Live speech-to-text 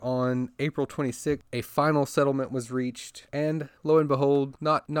on April 26th, a final settlement was reached, and lo and behold,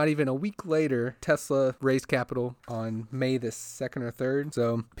 not even a week later, Tesla raised capital on May the 2nd or 3rd.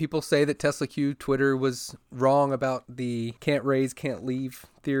 So people say that Tesla Q Twitter was wrong about the can't raise, can't leave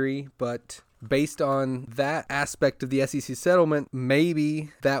theory, but based on that aspect of the SEC settlement, maybe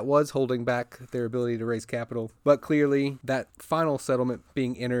that was holding back their ability to raise capital. But clearly, that final settlement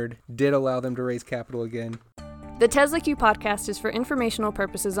being entered did allow them to raise capital again. The Tesla Q podcast is for informational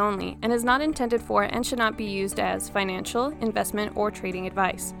purposes only and is not intended for and should not be used as financial, investment, or trading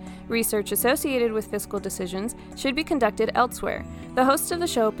advice. Research associated with fiscal decisions should be conducted elsewhere. The host of the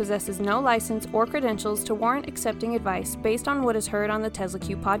show possesses no license or credentials to warrant accepting advice based on what is heard on the Tesla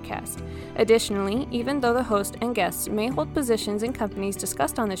Q podcast. Additionally, even though the host and guests may hold positions in companies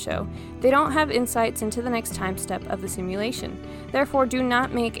discussed on the show, they don't have insights into the next time step of the simulation. Therefore, do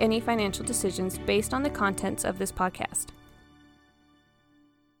not make any financial decisions based on the contents of this podcast.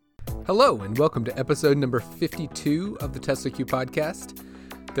 Hello, and welcome to episode number 52 of the Tesla Q podcast.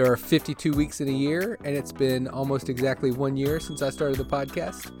 There are 52 weeks in a year, and it's been almost exactly 1 year since I started the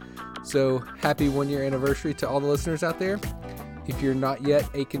podcast. So happy 1 year anniversary to all the listeners out there. If you're not yet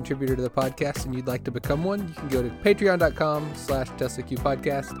a contributor to the podcast and you'd like to become one, you can go to patreon.com/TeslaQ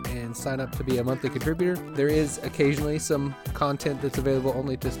podcast and sign up to be a monthly contributor. There is occasionally some content that's available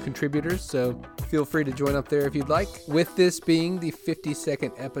only to contributors, so feel free to join up there if you'd like. With this being the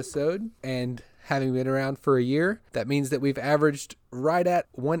 52nd episode and having been around for a year, that means that we've averaged right at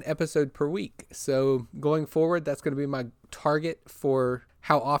one episode per week. So going forward, that's going to be my target for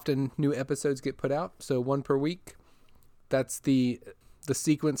how often new episodes get put out. So one per week. That's the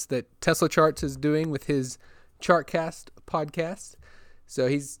sequence that Tesla Charts is doing with his Chartcast podcast. So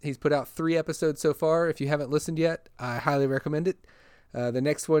he's put out 3 episodes so far. If you haven't listened yet, I highly recommend it. The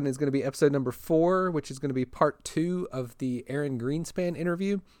next one is going to be episode number 4, which is going to be part 2 of the Aaron Greenspan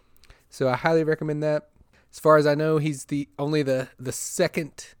interview. So I highly recommend that. As far as I know, he's only the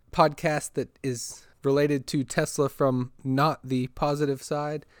second podcast that is related to Tesla from not the positive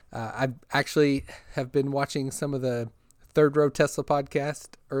side. I actually have been watching some of the Third Row Tesla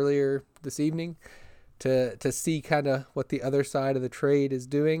podcast earlier this evening to see kind of what the other side of the trade is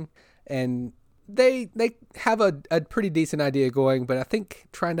doing. And they have a pretty decent idea going, but I think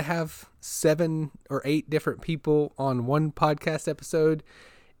trying to have 7 or 8 different people on one podcast episode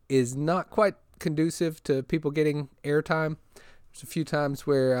is not quite conducive to people getting airtime. There's a few times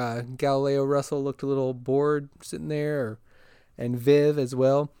where Galileo Russell looked a little bored sitting there, and Viv as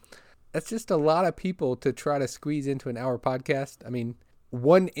well. That's just a lot of people to try to squeeze into an hour podcast. I mean,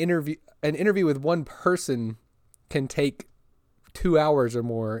 an interview with one person can take 2 hours or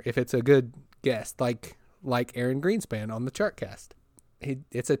more if it's a good guest, like Aaron Greenspan on the Chartcast.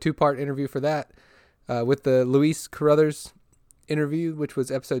 It's a 2-part interview for that. With the Luis Carruthers interview, which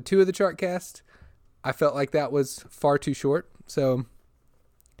was episode 2 of the Chartcast, I felt like that was far too short. So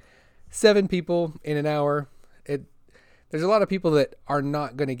 7 people in an hour. There's a lot of people that are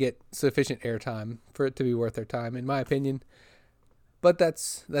not going to get sufficient airtime for it to be worth their time, in my opinion. But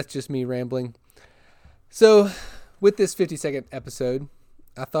that's just me rambling. So with this 52nd episode,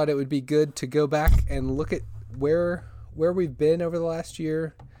 I thought it would be good to go back and look at where we've been over the last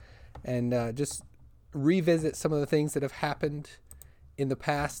year and just revisit some of the things that have happened in the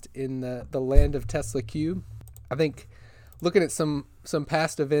past in the land of Tesla Q. I think looking at some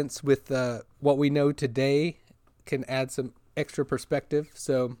past events with what we know today can add some extra perspective.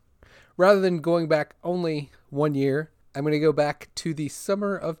 So rather than going back only 1 year, I'm going to go back to the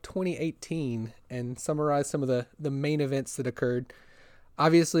summer of 2018 and summarize some of the main events that occurred.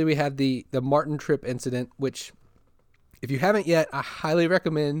 Obviously, we had the Martin Tripp incident, which if you haven't yet, I highly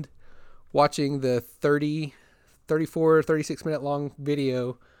recommend watching the 34, 36 minute long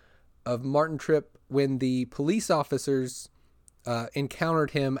video of Martin Tripp when the police officers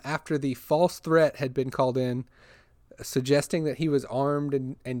encountered him after the false threat had been called in, suggesting that he was armed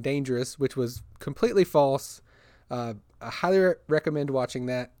and dangerous, which was completely false. I highly recommend watching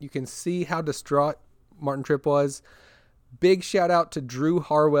that. You can see how distraught Martin Tripp was. Big shout out to Drew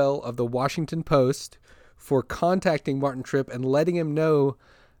Harwell of the Washington Post for contacting Martin Tripp and letting him know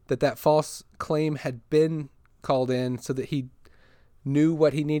that false claim had been called in so that he knew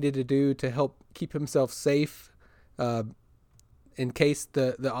what he needed to do to help keep himself safe in case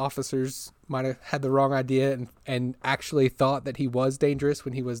the officers might have had the wrong idea and actually thought that he was dangerous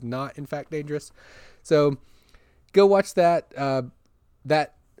when he was not, in fact, dangerous. So go watch that.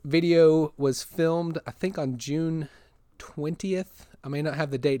 That video was filmed, I think, on June 20th. I may not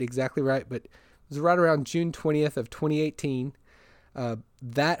have the date exactly right, but it was right around June 20th of 2018.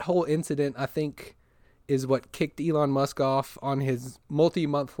 That whole incident, I think, is what kicked Elon Musk off on his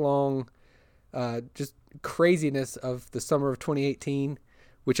multi-month long just craziness of the summer of 2018,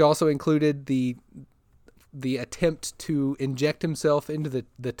 which also included the attempt to inject himself into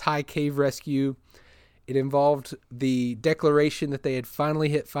the Thai cave rescue. It involved the declaration that they had finally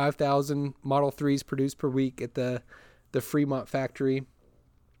hit 5,000 Model 3s produced per week at the Fremont factory,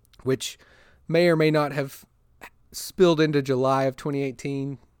 which may or may not have spilled into July of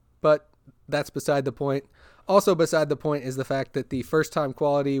 2018, but that's beside the point. Also beside the point is the fact that the first-time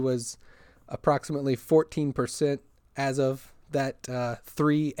quality was approximately 14% as of that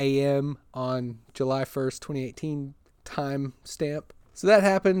 3 a.m. on July 1st, 2018 time stamp. So that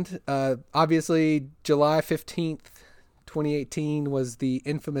happened. Obviously, July 15th, 2018 was the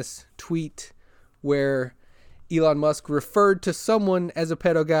infamous tweet where Elon Musk referred to someone as a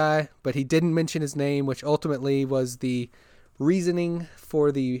pedo guy, but he didn't mention his name, which ultimately was the reasoning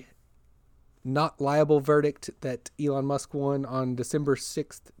for the not liable verdict that Elon Musk won on December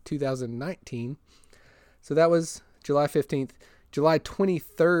 6th, 2019. So that was July 15th. July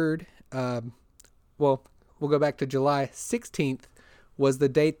 23rd, we'll go back to July 16th, was the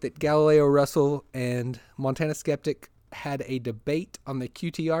date that Galileo Russell and Montana Skeptic had a debate on the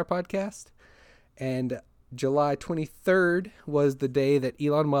QTR podcast. And July 23rd was the day that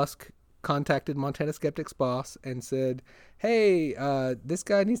Elon Musk contacted Montana Skeptic's boss and said, hey, this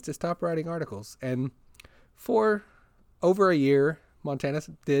guy needs to stop writing articles. And for over a year, Montana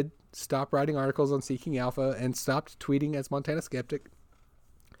did stop writing articles on Seeking Alpha and stopped tweeting as Montana Skeptic.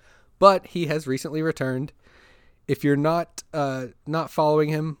 But he has recently returned. If you're not following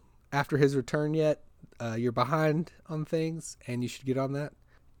him after his return yet, you're behind on things, and you should get on that.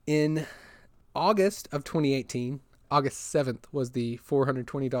 In August of 2018, August 7th was the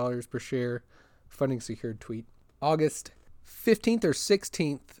 $420 per share funding secured tweet. August 15th or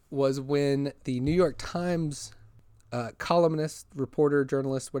 16th was when the New York Times columnist, reporter,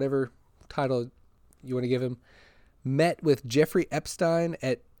 journalist, whatever title you want to give him, met with Jeffrey Epstein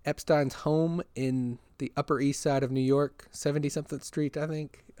at Epstein's home in the Upper East Side of New York, 70-something Street, I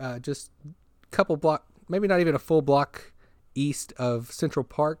think, just a couple block, maybe not even a full block east of Central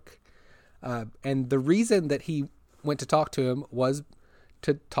Park. And the reason that he went to talk to him was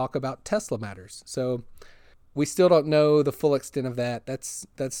to talk about Tesla matters. So we still don't know the full extent of that.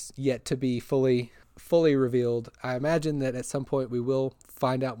 That's yet to be fully revealed. I imagine that at some point we will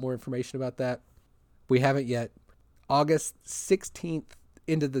find out more information about that. We haven't yet. August 16th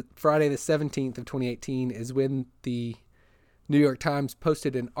into the Friday the 17th of 2018 is when the New York Times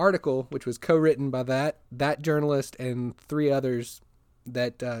posted an article which was co-written by that journalist and three others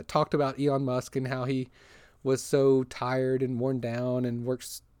that talked about Elon Musk and how he was so tired and worn down and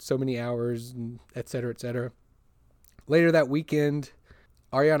works so many hours, and et cetera, et cetera. Later that weekend,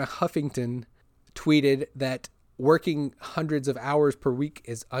 Arianna Huffington tweeted that working hundreds of hours per week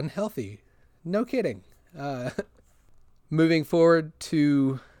is unhealthy. No kidding. Moving forward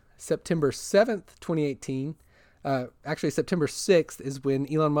to September 7th, 2018. Actually, September 6th is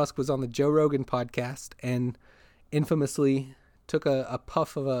when Elon Musk was on the Joe Rogan podcast and infamously took a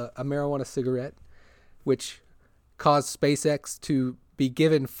puff of a marijuana cigarette, which caused SpaceX to be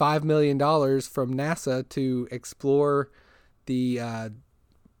given $5 million from NASA to explore the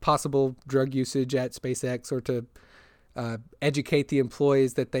possible drug usage at SpaceX, or to educate the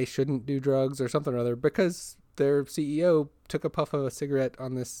employees that they shouldn't do drugs or something or other, because their CEO took a puff of a cigarette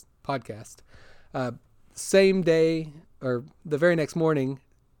on this podcast. Same day, or the very next morning,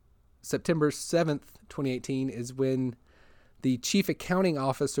 September 7th, 2018, is when the chief accounting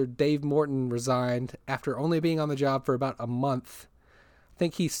officer, Dave Morton, resigned after only being on the job for about a month. I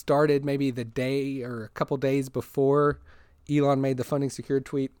think he started maybe the day or a couple days before Elon made the funding secured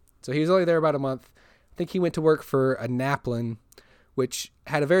tweet. So he was only there about a month. I think he went to work for Anaplan, which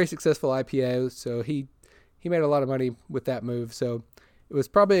had a very successful IPO. So he made a lot of money with that move. So it was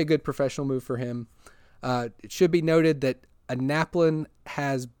probably a good professional move for him. It should be noted that Anaplan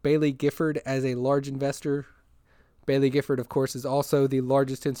has Bailey Gifford as a large investor. Bailey Gifford, of course, is also the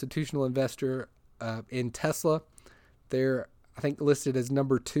largest institutional investor in Tesla. They're, I think, listed as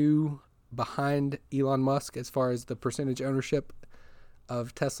number 2 behind Elon Musk as far as the percentage ownership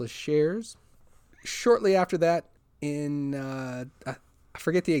of Tesla shares. Shortly after that, in, I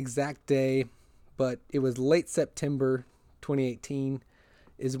forget the exact day, but it was late September 2018,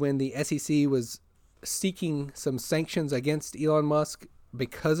 is when the SEC was seeking some sanctions against Elon Musk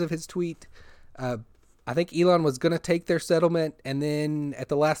because of his tweet. I think Elon was going to take their settlement, and then at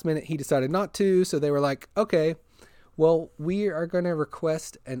the last minute he decided not to, so they were like, okay, well, we are going to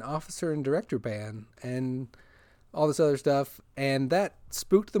request an officer and director ban and all this other stuff, and that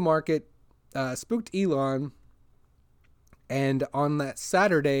spooked the market. spooked Elon. And on that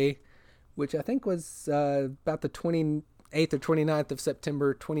Saturday, which I think was about the 28th or 29th of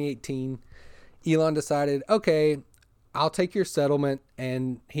September 2018, Elon decided, okay, I'll take your settlement.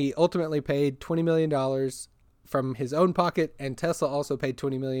 And he ultimately paid $20 million from his own pocket, and Tesla also paid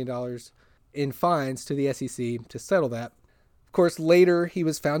 $20 million in fines to the SEC to settle that. Of course, later he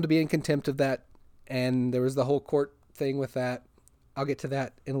was found to be in contempt of that, and there was the whole court thing with that. I'll get to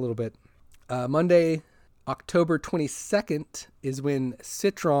that in a little bit. Monday, October 22nd is when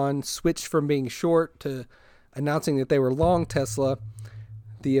Citron switched from being short to announcing that they were long Tesla.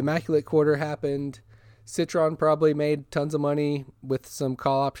 The Immaculate Quarter happened. Citron probably made tons of money with some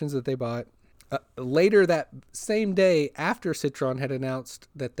call options that they bought. Later that same day, after Citron had announced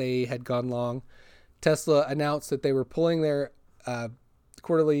that they had gone long, Tesla announced that they were pulling their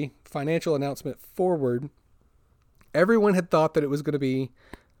quarterly financial announcement forward. Everyone had thought that it was going to be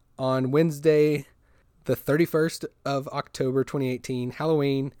on Wednesday, the 31st of October 2018,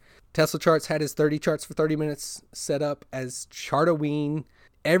 Halloween. Tesla Charts had his 30 charts for 30 minutes set up as Chartoween.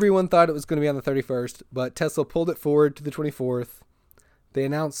 Everyone thought it was going to be on the 31st, but Tesla pulled it forward to the 24th. They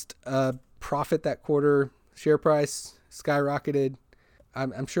announced a profit that quarter. Share price skyrocketed.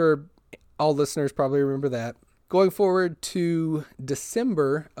 I'm sure all listeners probably remember that. Going forward to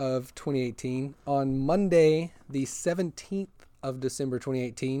December of 2018, on Monday, the 17th of December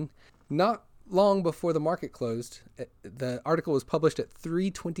 2018, not long before the market closed, the article was published at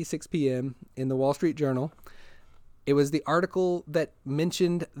 3:26 p.m. in the Wall Street Journal. It was the article that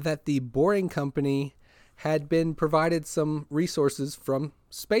mentioned that the Boring Company had been provided some resources from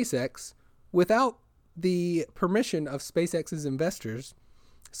SpaceX without the permission of SpaceX's investors.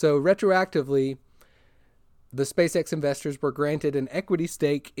 So retroactively, the SpaceX investors were granted an equity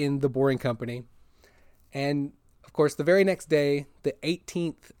stake in the Boring Company. And of course, the very next day, the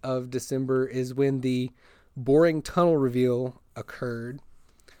 18th of December, is when the Boring Tunnel reveal occurred.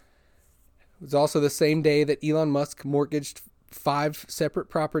 It was also the same day that Elon Musk mortgaged 5 separate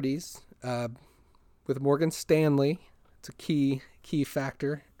properties with Morgan Stanley. It's a key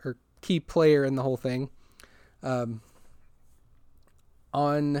factor or key player in the whole thing.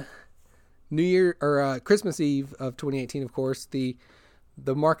 On New Year or Christmas Eve of 2018, of course, the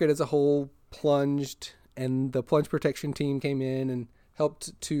market as a whole plunged, and the plunge protection team came in and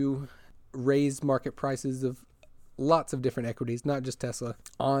helped to raise market prices of lots of different equities, not just Tesla.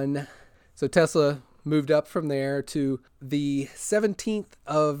 So Tesla moved up from there to the 17th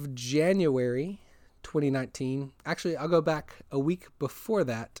of January 2019. Actually, I'll go back a week before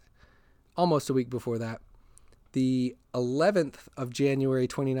that, almost a week before that. The 11th of January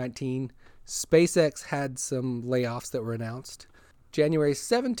 2019, SpaceX had some layoffs that were announced. January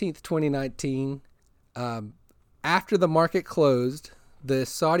 17th, 2019, after the market closed, the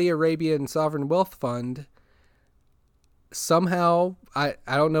Saudi Arabian Sovereign Wealth Fund somehow, I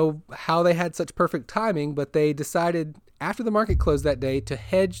don't know how they had such perfect timing, but they decided after the market closed that day to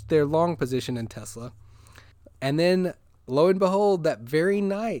hedge their long position in Tesla. And then, lo and behold, that very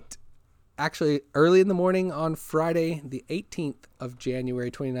night, actually early in the morning on Friday, the 18th of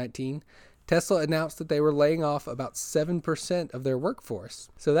January 2019, Tesla announced that they were laying off about 7% of their workforce.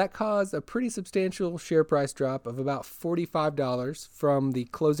 So that caused a pretty substantial share price drop of about $45 from the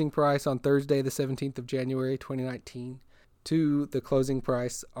closing price on Thursday, the 17th of January 2019, to the closing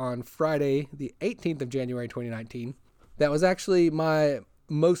price on Friday, the 18th of January 2019. That was actually my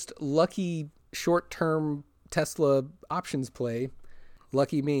most lucky short-term Tesla options play.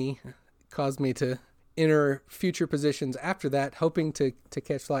 Lucky me. Caused me to enter future positions after that, hoping to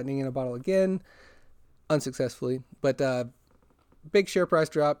catch lightning in a bottle again, unsuccessfully. But big share price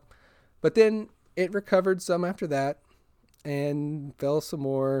drop. But then it recovered some after that and fell some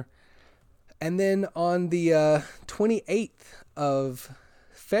more. And then on the 28th of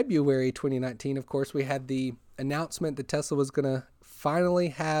February 2019, of course, we had the announcement that Tesla was going to finally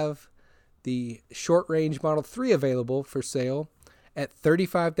have the short-range Model 3 available for sale at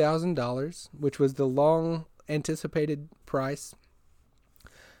 $35,000, which was the long-anticipated price.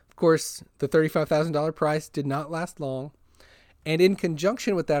 Of course, the $35,000 price did not last long. And in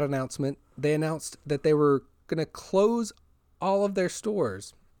conjunction with that announcement, they announced that they were going to close all of their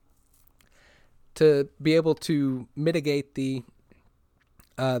stores to be able to mitigate the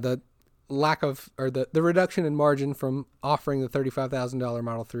lack of, or the reduction in margin from offering the $35,000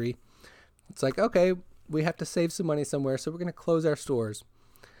 Model 3. It's like, okay, we have to save some money somewhere, so we're going to close our stores.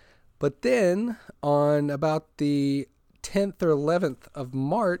 But then on about the 10th or 11th of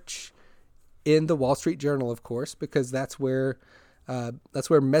March, in the Wall Street Journal, of course, because that's where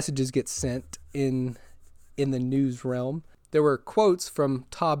messages get sent in the news realm. there were quotes from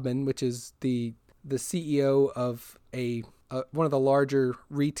Taubman, which is the CEO of one of the larger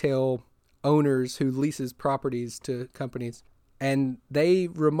retail owners who leases properties to companies. And they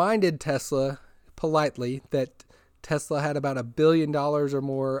reminded Tesla politely that Tesla had about $1 billion or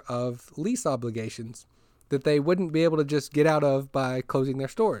more of lease obligations that they wouldn't be able to just get out of by closing their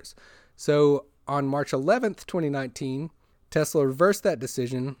stores. So on March 11th, 2019, Tesla reversed that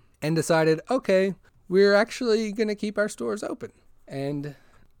decision and decided, okay, we're actually going to keep our stores open. And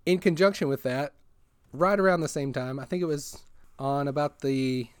in conjunction with that, right around the same time, I think it was on about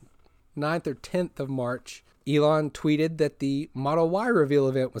the 9th or 10th of March, Elon tweeted that the Model Y reveal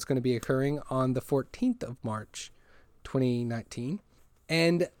event was going to be occurring on the 14th of March, 2019.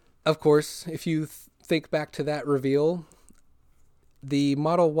 And of course, if you think back to that reveal, the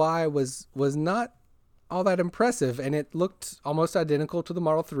Model Y was not all that impressive, and it looked almost identical to the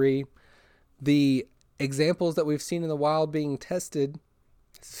Model 3. The examples that we've seen in the wild being tested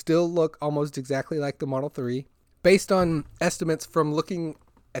still look almost exactly like the Model 3. Based on estimates from looking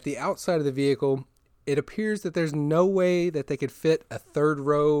at the outside of the vehicle, it appears that there's no way that they could fit a third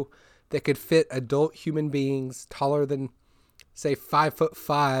row that could fit adult human beings taller than, say,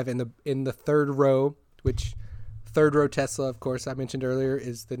 5'5" in the third row, which Third Row Tesla, of course, I mentioned earlier,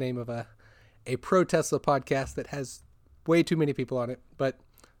 is the name of a pro Tesla podcast that has way too many people on it, but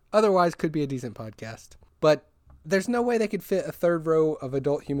otherwise could be a decent podcast. But there's no way they could fit a third row of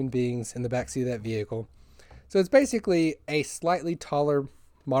adult human beings in the backseat of that vehicle. So it's basically a slightly taller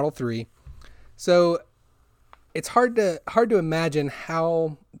Model 3. So it's hard to imagine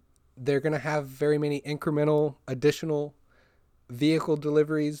how they're going to have very many incremental additional vehicle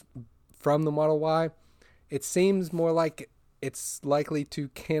deliveries from the Model Y. It seems more like it's likely to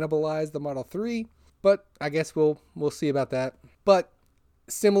cannibalize the Model 3, but I guess we'll see about that. But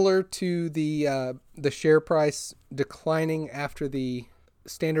similar to the share price declining after the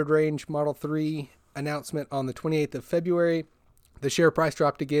standard range Model 3 announcement on the 28th of February, the share price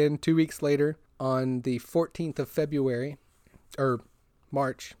dropped again 2 weeks later on the 14th of February, or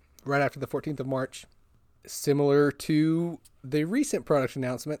March, right after the 14th of March. Similar to the recent product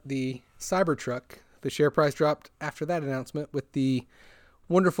announcement, the Cybertruck, the share price dropped after that announcement with the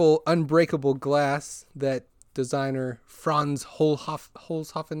wonderful unbreakable glass that designer Franz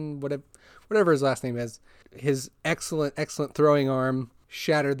Holzhoffen, whatever his last name is, his excellent throwing arm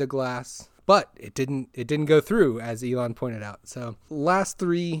shattered the glass, but it didn't go through, as Elon pointed out. So last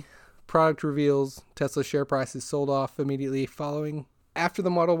three product reveals, Tesla share prices sold off immediately following. After the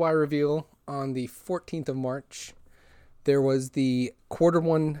Model Y reveal on the 14th of March, there was the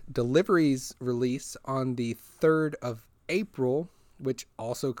Q1 deliveries release on the 3rd of April, which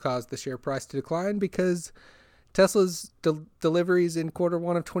also caused the share price to decline because Tesla's deliveries in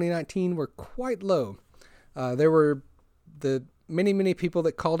Q1 of 2019 were quite low. There were the many people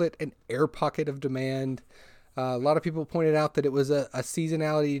that called it an air pocket of demand. A lot of people pointed out that it was a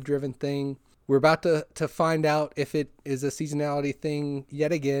seasonality-driven thing. We're about to find out if it is a seasonality thing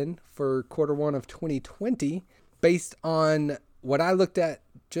yet again for Q1 of 2020. Based on what I looked at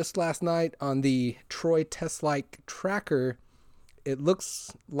just last night on the Troy Test-like tracker, it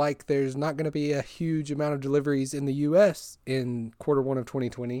looks like there's not going to be a huge amount of deliveries in the U.S. in Q1 of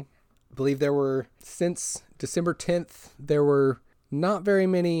 2020. I believe there were, since December 10th, there were not very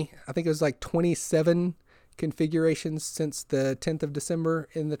many. I think it was like 27 configurations since the 10th of December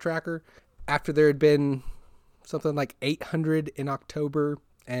in the tracker, after there had been something like 800 in October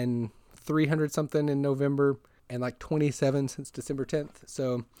and 300 something in November, and like 27 since December 10th.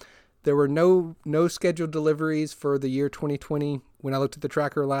 So there were no scheduled deliveries for the year 2020. When I looked at the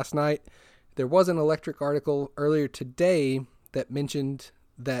tracker last night, there was an Electric article earlier today that mentioned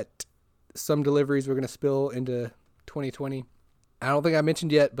that some deliveries were going to spill into 2020. I don't think I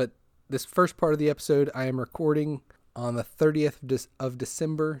mentioned yet, but this first part of the episode I am recording on the 30th of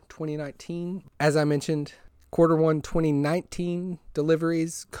December 2019. As I mentioned, Q1 2019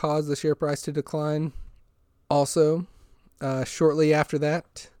 deliveries caused the share price to decline. Also, shortly after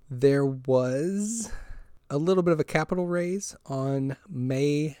that, there was a little bit of a capital raise on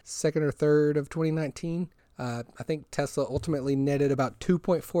May 2nd or 3rd of 2019. I think Tesla ultimately netted about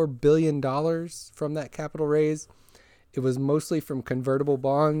 $2.4 billion from that capital raise. It was mostly from convertible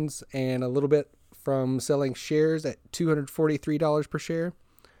bonds and a little bit from selling shares at $243 per share,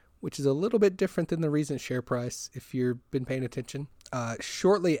 which is a little bit different than the recent share price if you've been paying attention.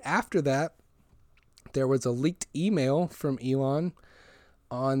 Shortly after that, there was a leaked email from Elon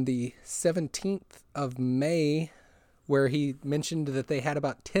on the 17th of May where he mentioned that they had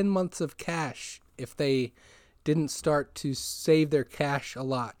about 10 months of cash if they didn't start to save their cash a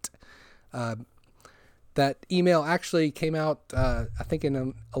lot. That email actually came out, I think, in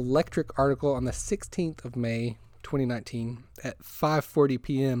an Electric article on the 16th of May, 2019 at 5:40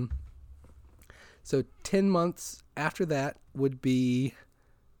 p.m. So 10 months after that would be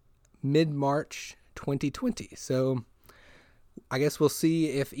mid-March 2020. So I guess we'll see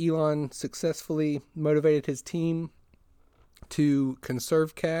if Elon successfully motivated his team to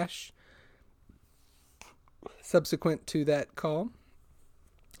conserve cash subsequent to that call.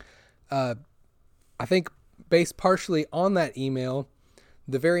 I think based partially on that email,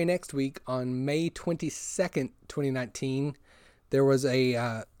 the very next week on May 22nd, 2019, there was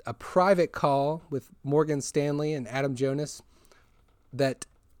a private call with Morgan Stanley and Adam Jonas that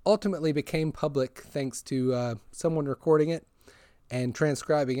ultimately became public thanks to someone recording it and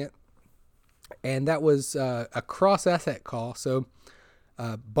transcribing it. And that was a cross-asset call, so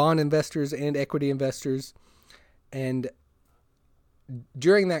bond investors and equity investors. And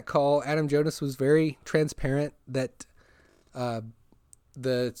during that call, Adam Jonas was very transparent that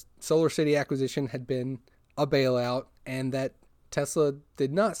the SolarCity acquisition had been a bailout and that Tesla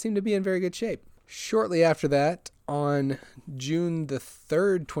did not seem to be in very good shape. Shortly after that, on June the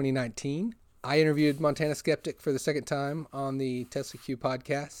 3rd, 2019, I interviewed Montana Skeptic for the second time on the Tesla Q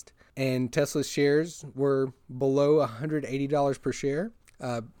podcast, and Tesla's shares were below $180 per share.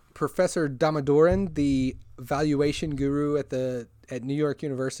 Professor Damodaran, the valuation guru at New York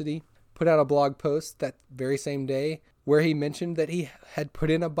University, put out a blog post that very same day where he mentioned that he had put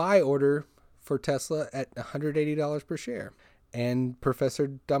in a buy order for Tesla at $180 per share. And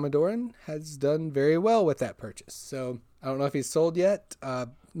Professor Damodaran has done very well with that purchase. So I don't know if he's sold yet.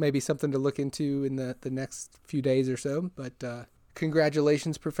 Maybe something to look into in the next few days or so. But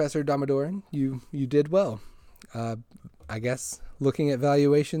congratulations, Professor Damodaran. You did well. I guess looking at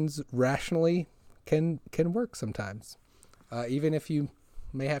valuations rationally can work sometimes, even if you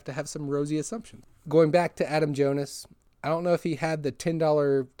may have to have some rosy assumptions. Going back to Adam Jonas, I don't know if he had the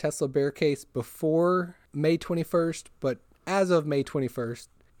 $10 Tesla bear case before May 21st, but as of May 21st,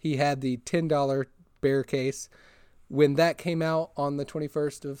 he had the $10 bear case. When that came out on the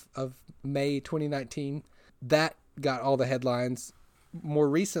 21st of May 2019, that got all the headlines. More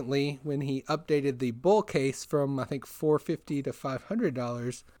recently, when he updated the bull case from, I think, $450 to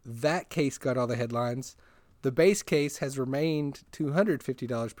 $500, that case got all the headlines. The base case has remained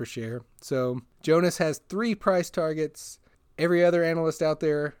 $250 per share. So Jonas has 3 price targets. Every other analyst out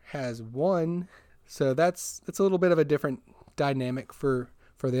there has 1. So that's a little bit of a different dynamic for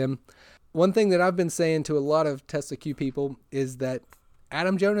them. One thing that I've been saying to a lot of Tesla Q people is that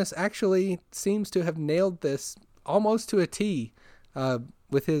Adam Jonas actually seems to have nailed this almost to a T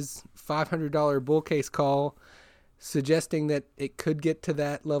with his $500 bull case call, suggesting that it could get to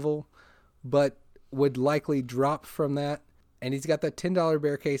that level, but would likely drop from that. And he's got that $10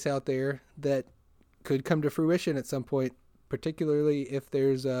 bear case out there that could come to fruition at some point, particularly if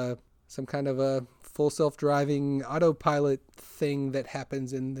there's some kind of a full self-driving autopilot thing that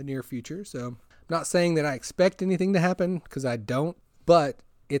happens in the near future. So I'm not saying that I expect anything to happen, because I don't, but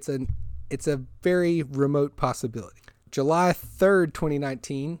it's a very remote possibility. July 3rd,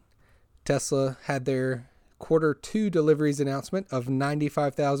 2019, Tesla had their Q2 deliveries announcement of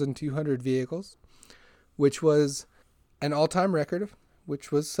 95,200 vehicles, which was an all-time record,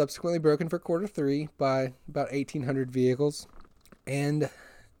 which was subsequently broken for Q3 by about 1,800 vehicles. And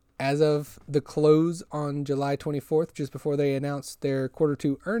as of the close on July 24th, just before they announced their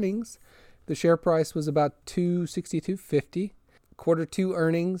Q2 earnings, the share price was about $262.50. Q2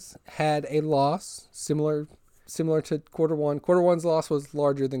 earnings had a loss similar to Q1. Q1's loss was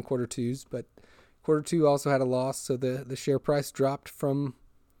larger than Q2's, but Q2 also had a loss, so the share price dropped from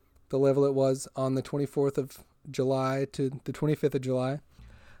the level it was on the 24th of July to the 25th of July.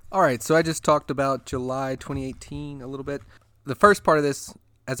 All right, so I just talked about July 2018 a little bit. The first part of this,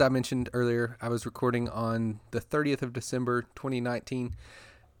 as I mentioned earlier, I was recording on the 30th of December 2019.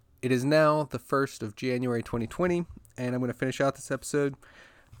 It is now the 1st of January 2020, and I'm going to finish out this episode,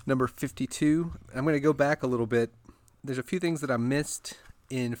 number 52. I'm going to go back a little bit. There's a few things that I missed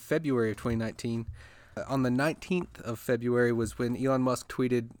in February of 2019. On the 19th of February was when Elon Musk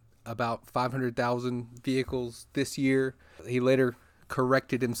tweeted about 500,000 vehicles this year. He later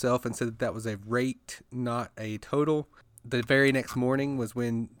corrected himself and said that was a rate, not a total. The very next morning was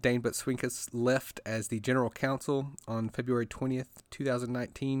when Dane Butt-Swinkus left as the general counsel on February 20th,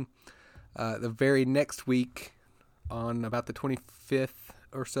 2019. The very next week, on about the 25th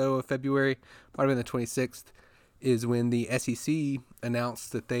or so of February, might have been the 26th, is when the SEC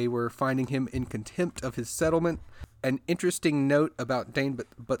announced that they were finding him in contempt of his settlement. An interesting note about Dane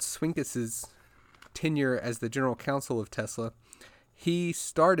Butt-Swinkus' tenure as the general counsel of Tesla: He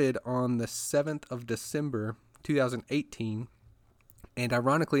started on the 7th of December, 2018, and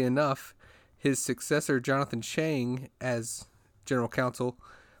ironically enough, his successor, Jonathan Chang, as general counsel,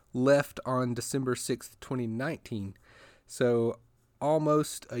 left on December 6th, 2019. So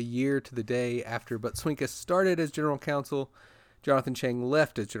almost a year to the day after Butsoinkas started as general counsel, Jonathan Chang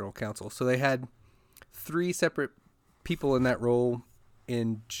left as general counsel. So they had 3 separate people in that role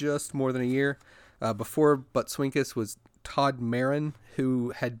in just more than a year. Before Butsoinkas was Todd Marin,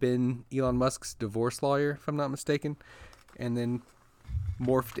 who had been Elon Musk's divorce lawyer, if I'm not mistaken, and then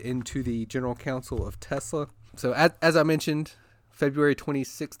morphed into the general counsel of Tesla. So as I mentioned, February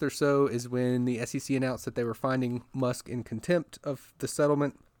 26th or so is when the SEC announced that they were finding Musk in contempt of the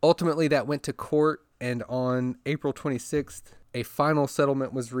settlement. Ultimately, that went to court, and on April 26th, a final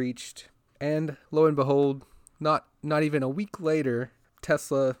settlement was reached. And lo and behold, not even a week later,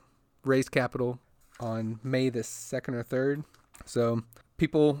 Tesla raised capital on May the 2nd or 3rd. So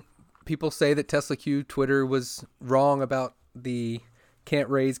people say that Tesla Q Twitter was wrong about the can't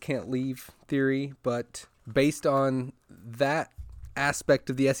raise, can't leave theory, but based on that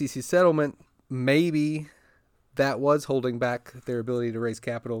aspect of the SEC settlement, maybe that was holding back their ability to raise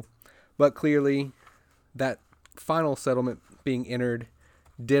capital. But clearly, that final settlement being entered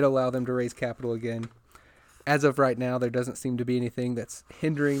did allow them to raise capital again. As of right now, there doesn't seem to be anything that's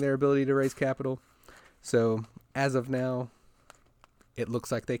hindering their ability to raise capital. So as of now, it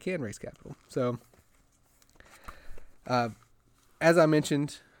looks like they can raise capital. So as I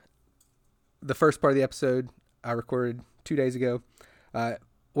mentioned, the first part of the episode I recorded 2 days ago.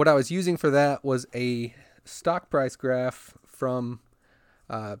 What I was using for that was a stock price graph from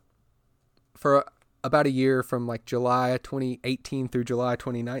for about a year, from like July 2018 through July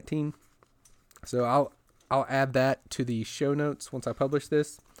 2019. So I'll add that to the show notes once I publish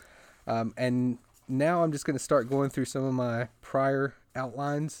this. And now I'm just going to start going through some of my prior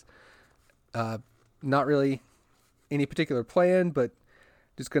outlines. Not really any particular plan, but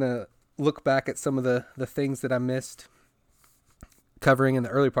just going to look back at some of the things that I missed covering in the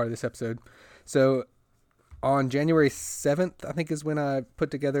early part of this episode. So on January 7th, I think is when I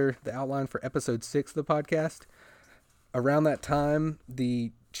put together the outline for episode 6 of the podcast. Around that time,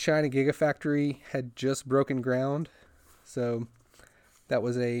 the China Gigafactory had just broken ground. So that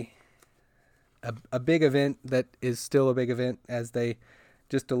was a big event that is still a big event, as they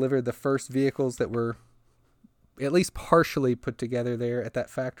just delivered the first vehicles that were at least partially put together there at that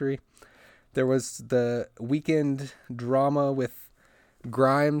factory. There was the weekend drama with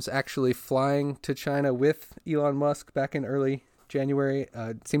Grimes actually flying to China with Elon Musk back in early January.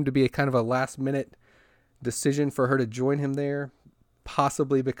 It seemed to be a kind of a last-minute decision for her to join him there,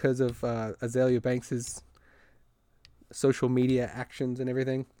 possibly because of Azealia Banks's social media actions and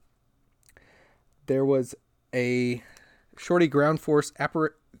everything. There was a Shorty Ground Force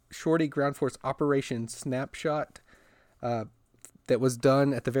Operation Snapshot that was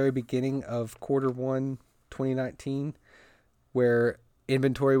done at the very beginning of Q1 2019, where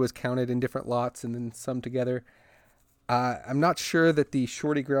inventory was counted in different lots and then summed together. I'm not sure that the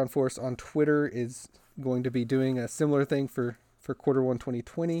Shorty Ground Force on Twitter is going to be doing a similar thing for Q1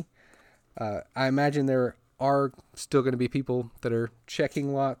 2020. I imagine there are still going to be people that are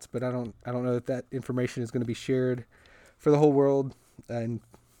checking lots, but I don't know that information is going to be shared for the whole world, and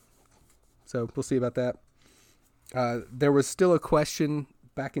so we'll see about that. There was still a question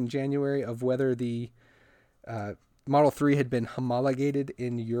back in January of whether the Model 3 had been homologated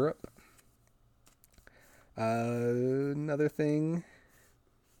in Europe. Another thing,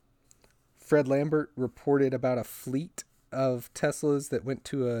 Fred Lambert reported about a fleet of Teslas that went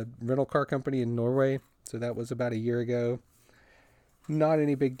to a rental car company in Norway. So that was about a year ago. Not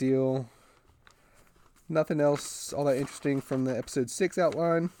any big deal. Nothing else all that interesting from the episode 6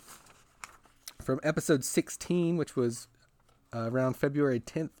 outline. From episode 16, which was around February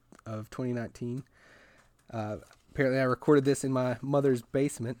 10th of 2019. Apparently I recorded this in my mother's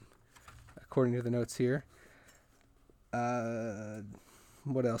basement, according to the notes here.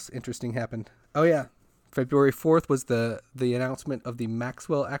 What else interesting happened? Oh yeah, February 4th was the announcement of the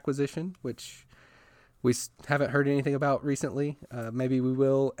Maxwell acquisition, which we haven't heard anything about recently. Maybe we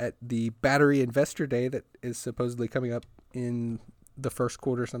will at the Battery Investor Day that is supposedly coming up in the first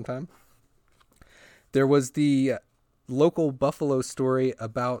quarter sometime. There was the local Buffalo story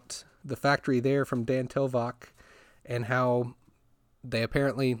about the factory there from Dan Telvach, and how they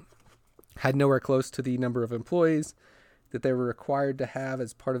apparently had nowhere close to the number of employees that they were required to have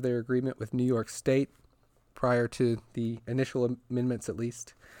as part of their agreement with New York State prior to the initial amendments, at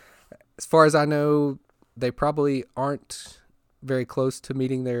least. As far as I know, they probably aren't very close to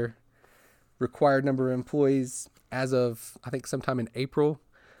meeting their required number of employees as of, I think, sometime in April.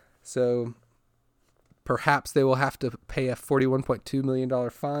 So perhaps they will have to pay a $41.2 million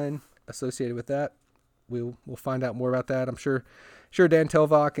fine associated with that. We'll find out more about that. I'm sure Dan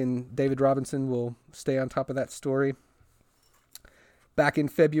Telvach and David Robinson will stay on top of that story. Back in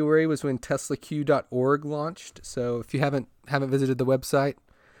February was when TeslaQ.org launched. So if you haven't visited the website,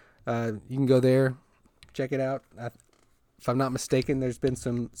 you can go there, check it out. If I'm not mistaken, there's been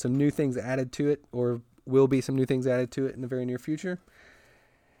some new things added to it, or will be some new things added to it in the very near future.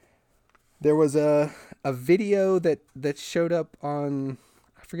 There was a video that showed up on,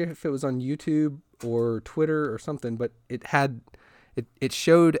 I forget if it was on YouTube or Twitter or something, but it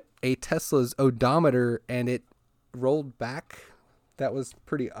showed a Tesla's odometer and it rolled back. That was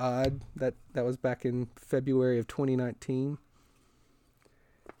pretty odd. That was back in February of 2019.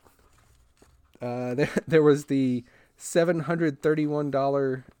 There was the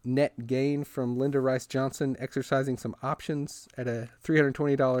 $731 net gain from Linda Rice Johnson exercising some options at a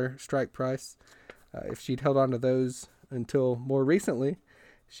 $320 strike price. If she'd held on to those until more recently,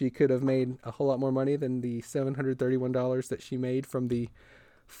 she could have made a whole lot more money than the $731 that she made from the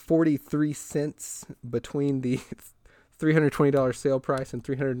 43 cents between the $320 sale price and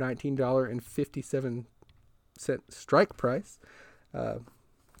 $319.57 strike price.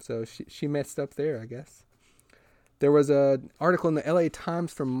 So she messed up there, I guess. There was an article in the LA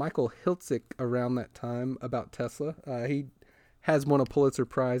Times from Michael Hiltzik around that time about Tesla. He has won a Pulitzer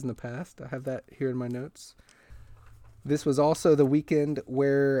Prize in the past. I have that here in my notes. This was also the weekend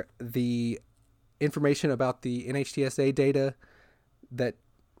where the information about the NHTSA data that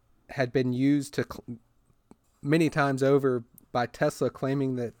had been used many times over by Tesla,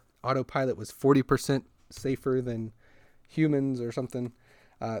 claiming that autopilot was 40% safer than humans or something.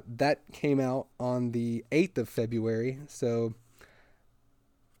 That came out on the 8th of February, so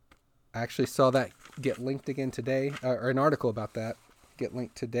I actually saw that get linked again today, or an article about that get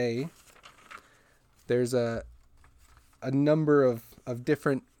linked today. There's a number of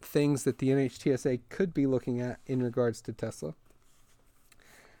different things that the NHTSA could be looking at in regards to Tesla.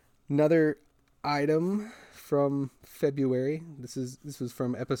 Another item from February, this was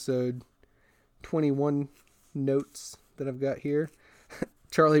from episode 21 notes that I've got here.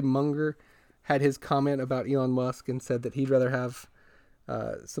 Charlie Munger had his comment about Elon Musk and said that he'd rather have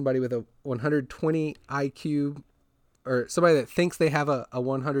somebody with a 120 IQ, or somebody that thinks they have a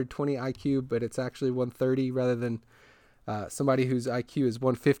 120 IQ, but it's actually 130, rather than somebody whose IQ is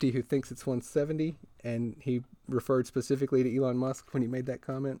 150 who thinks it's 170. And he referred specifically to Elon Musk when he made that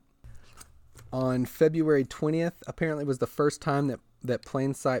comment. On February 20th, apparently was the first time that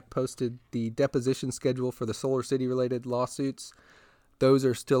Plainsight posted the deposition schedule for the SolarCity related lawsuits. Those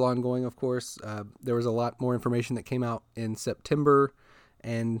are still ongoing, of course. There was a lot more information that came out in September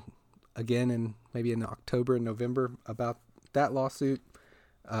and again maybe in October and November about that lawsuit,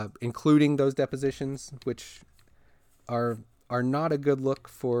 including those depositions, which are not a good look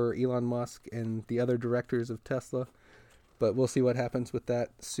for Elon Musk and the other directors of Tesla. But we'll see what happens with that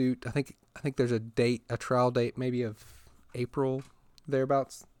suit. I think there's a trial date, maybe of April,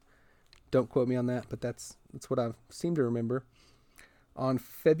 thereabouts. Don't quote me on that, but that's what I seem to remember. On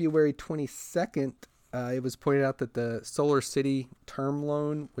February 22nd, it was pointed out that the SolarCity term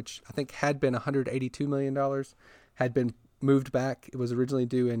loan, which I think had been $182 million, had been moved back. It was originally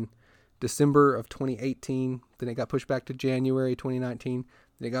due in December of 2018. Then it got pushed back to January 2019.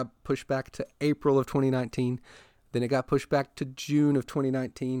 Then it got pushed back to April of 2019. Then it got pushed back to June of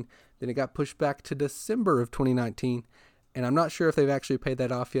 2019. Then it got pushed back to December of 2019. And I'm not sure if they've actually paid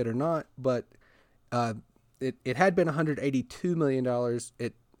that off yet or not, but it had been $182 million.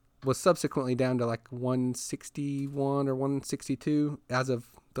 It was subsequently down to like 161 or 162 as of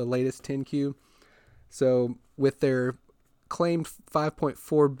the latest 10Q. So with their claimed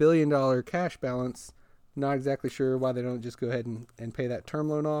 $5.4 billion cash balance, not exactly sure why they don't just go ahead and pay that term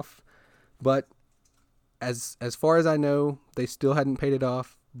loan off. But as far as I know, they still hadn't paid it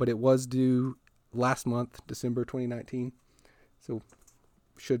off, but it was due last month, December 2019. So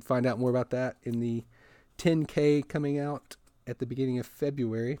should find out more about that in the 10K coming out at the beginning of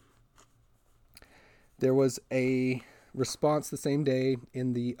February. There was a response the same day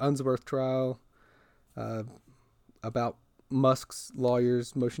in the Unsworth trial about Musk's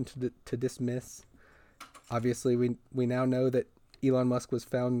lawyer's motion to dismiss. Obviously, we now know that Elon Musk was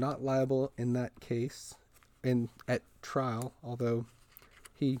found not liable in that case at trial, although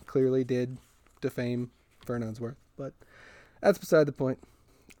he clearly did defame Vern Unsworth. But that's beside the point.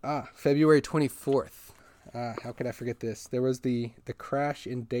 February 24th. How could I forget this? There was the crash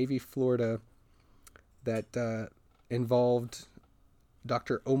in Davie, Florida that involved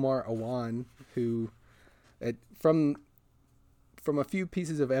Dr. Omar Awan, who, from a few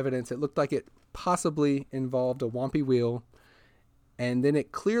pieces of evidence, it looked like it possibly involved a wompy wheel, and then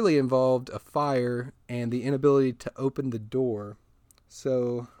it clearly involved a fire and the inability to open the door.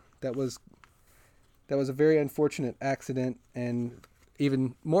 So that was a very unfortunate accident, and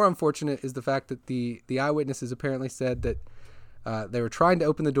even more unfortunate is the fact that the eyewitnesses apparently said that they were trying to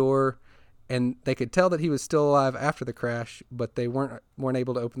open the door, and they could tell that he was still alive after the crash, but they weren't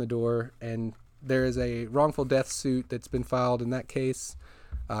able to open the door. And there is a wrongful death suit that's been filed in that case.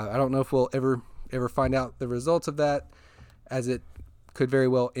 I don't know if we'll ever find out the results of that, as it could very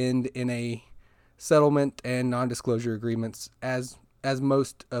well end in a settlement and non-disclosure agreements, as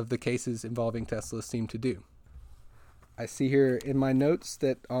most of the cases involving Tesla seem to do. I see here in my notes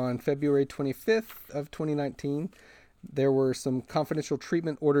that on February 25th of 2019, there were some confidential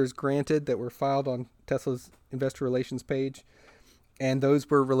treatment orders granted that were filed on Tesla's investor relations page, and those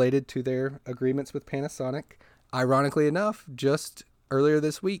were related to their agreements with Panasonic. Ironically enough, just earlier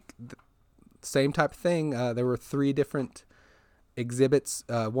this week, same type of thing. There were 3 different exhibits,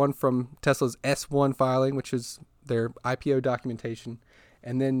 one from Tesla's S1 filing, which is their IPO documentation,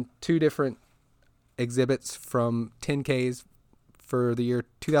 and then 2 different exhibits from 10Ks for the year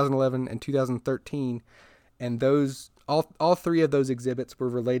 2011 and 2013, and those all 3 of those exhibits were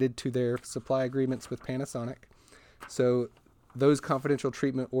related to their supply agreements with Panasonic. So those confidential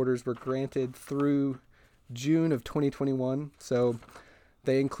treatment orders were granted through June of 2021. So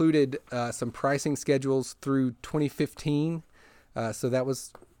they included some pricing schedules through 2015. So that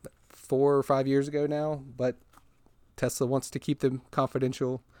was 4 or 5 years ago now, but Tesla wants to keep them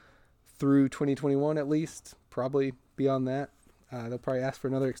confidential through 2021 at least, probably beyond that. They'll probably ask for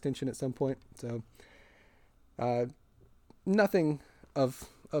another extension at some point. So nothing of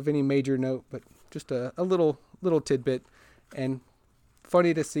any major note, but just a little tidbit, and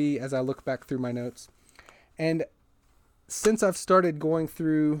funny to see as I look back through my notes. And since I've started going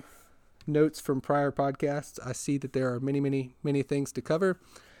through notes from prior podcasts, I see that there are many things to cover,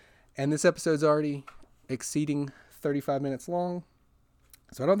 and this episode's already exceeding 35 minutes long,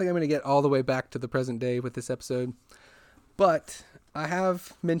 so I don't think I'm going to get all the way back to the present day with this episode, but I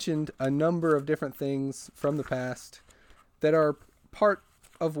have mentioned a number of different things from the past that are part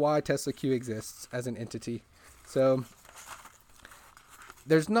of why Tesla Q exists as an entity. So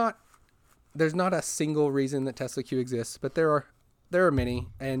there's not a single reason that Tesla Q exists, but there are many,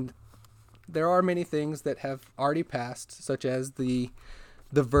 and there are many things that have already passed, such as the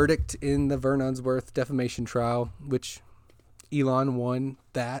verdict in the Vern Unsworth defamation trial, which Elon won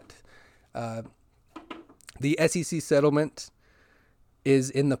that. The SEC settlement is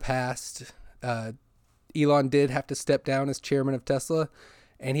in the past. Elon did have to step down as chairman of Tesla,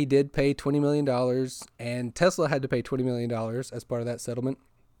 and he did pay $20 million, and Tesla had to pay $20 million as part of that settlement.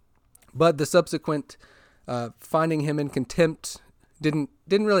 But the subsequent finding him in contempt didn't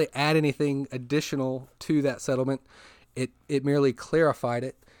really add anything additional to that settlement. It merely clarified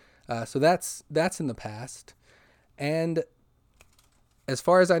it. So that's in the past. And as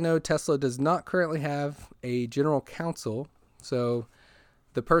far as I know, Tesla does not currently have a general counsel. So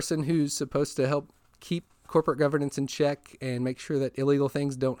the person who's supposed to help keep corporate governance in check and make sure that illegal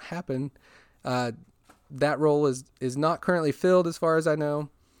things don't happen, that role is not currently filled as far as I know.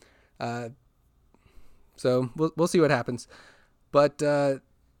 So we'll see what happens. But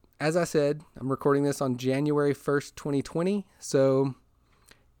as I said, I'm recording this on January 1st, 2020. So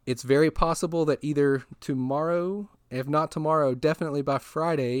it's very possible that either tomorrow, if not tomorrow, definitely by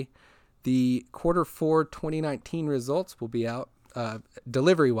Friday, the Q4 2019 results will be out,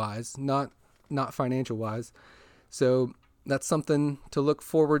 delivery-wise, not financial-wise. So that's something to look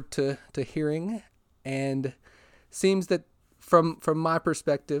forward to hearing. And seems that from my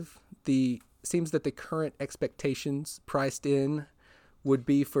perspective, seems that the current expectations priced in would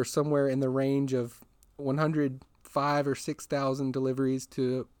be for somewhere in the range of 105 or 6,000 deliveries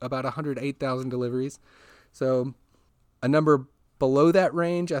to about 108,000 deliveries. So a number below that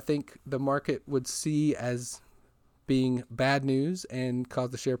range, I think the market would see as being bad news and cause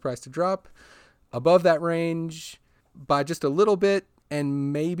the share price to drop. Above that range by just a little bit,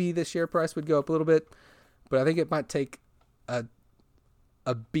 and maybe the share price would go up a little bit, but I think it might take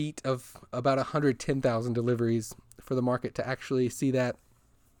a beat of about 110,000 deliveries for the market to actually see that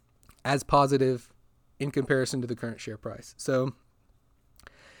as positive in comparison to the current share price. So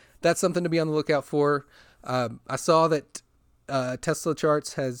that's something to be on the lookout for. I saw that Tesla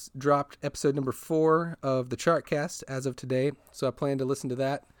Charts has dropped episode number 4 of the Chartcast as of today, so I plan to listen to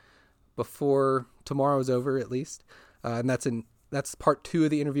that before tomorrow's over at least. And that's an That's part 2 of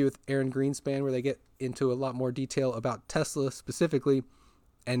the interview with Aaron Greenspan, where they get into a lot more detail about Tesla specifically,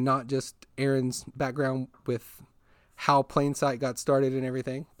 and not just Aaron's background with how Plainsight got started and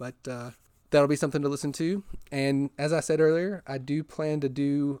everything. But that'll be something to listen to. And as I said earlier, I do plan to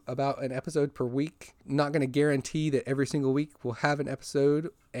do about an episode per week. I'm not going to guarantee that every single week we'll have an episode,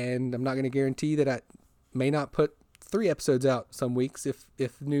 and I'm not going to guarantee that I may not put 3 episodes out some weeks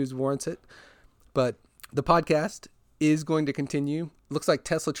if news warrants it. But the podcast is going to continue. Looks like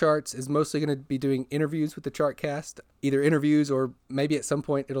Tesla Charts is mostly going to be doing interviews with the Chartcast, either interviews or maybe at some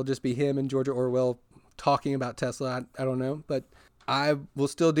point it'll just be him and Georgia Orwell talking about Tesla. I don't know, but I will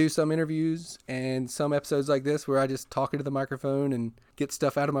still do some interviews and some episodes like this where I just talk into the microphone and get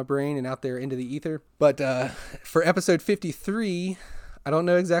stuff out of my brain and out there into the ether. But for episode 53, I don't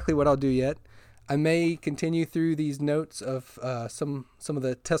know exactly what I'll do yet. I may continue through these notes of some of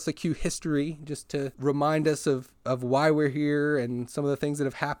the Tesla Q history, just to remind us of why we're here and some of the things that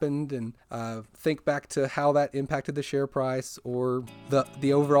have happened, and think back to how that impacted the share price or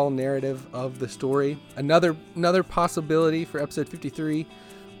the overall narrative of the story. Another possibility for episode 53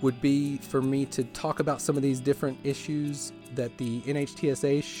 would be for me to talk about some of these different issues that the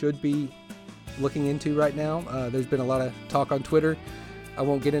NHTSA should be looking into right now. There's been a lot of talk on Twitter. I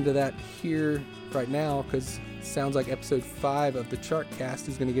won't get into that here right now because it sounds like episode 5 of the Chartcast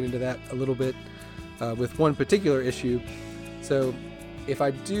is going to get into that a little bit with one particular issue. So if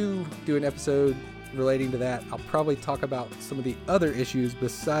I do an episode relating to that, I'll probably talk about some of the other issues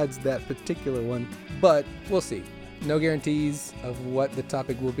besides that particular one, but we'll see. No guarantees of what the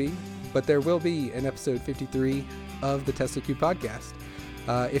topic will be, but there will be an episode 53 of the Tesla Q podcast.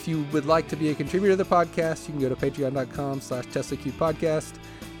 If you would like to be a contributor to the podcast, you can go to patreon.com/TeslaQ podcast.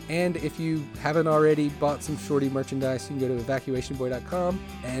 And if you haven't already bought some Shorty merchandise, you can go to evacuationboy.com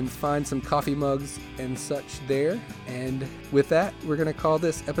and find some coffee mugs and such there. And with that, we're going to call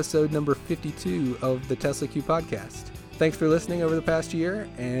this episode number 52 of the Tesla Q podcast. Thanks for listening over the past year,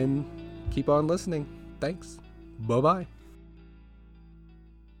 and keep on listening. Thanks. Bye-bye.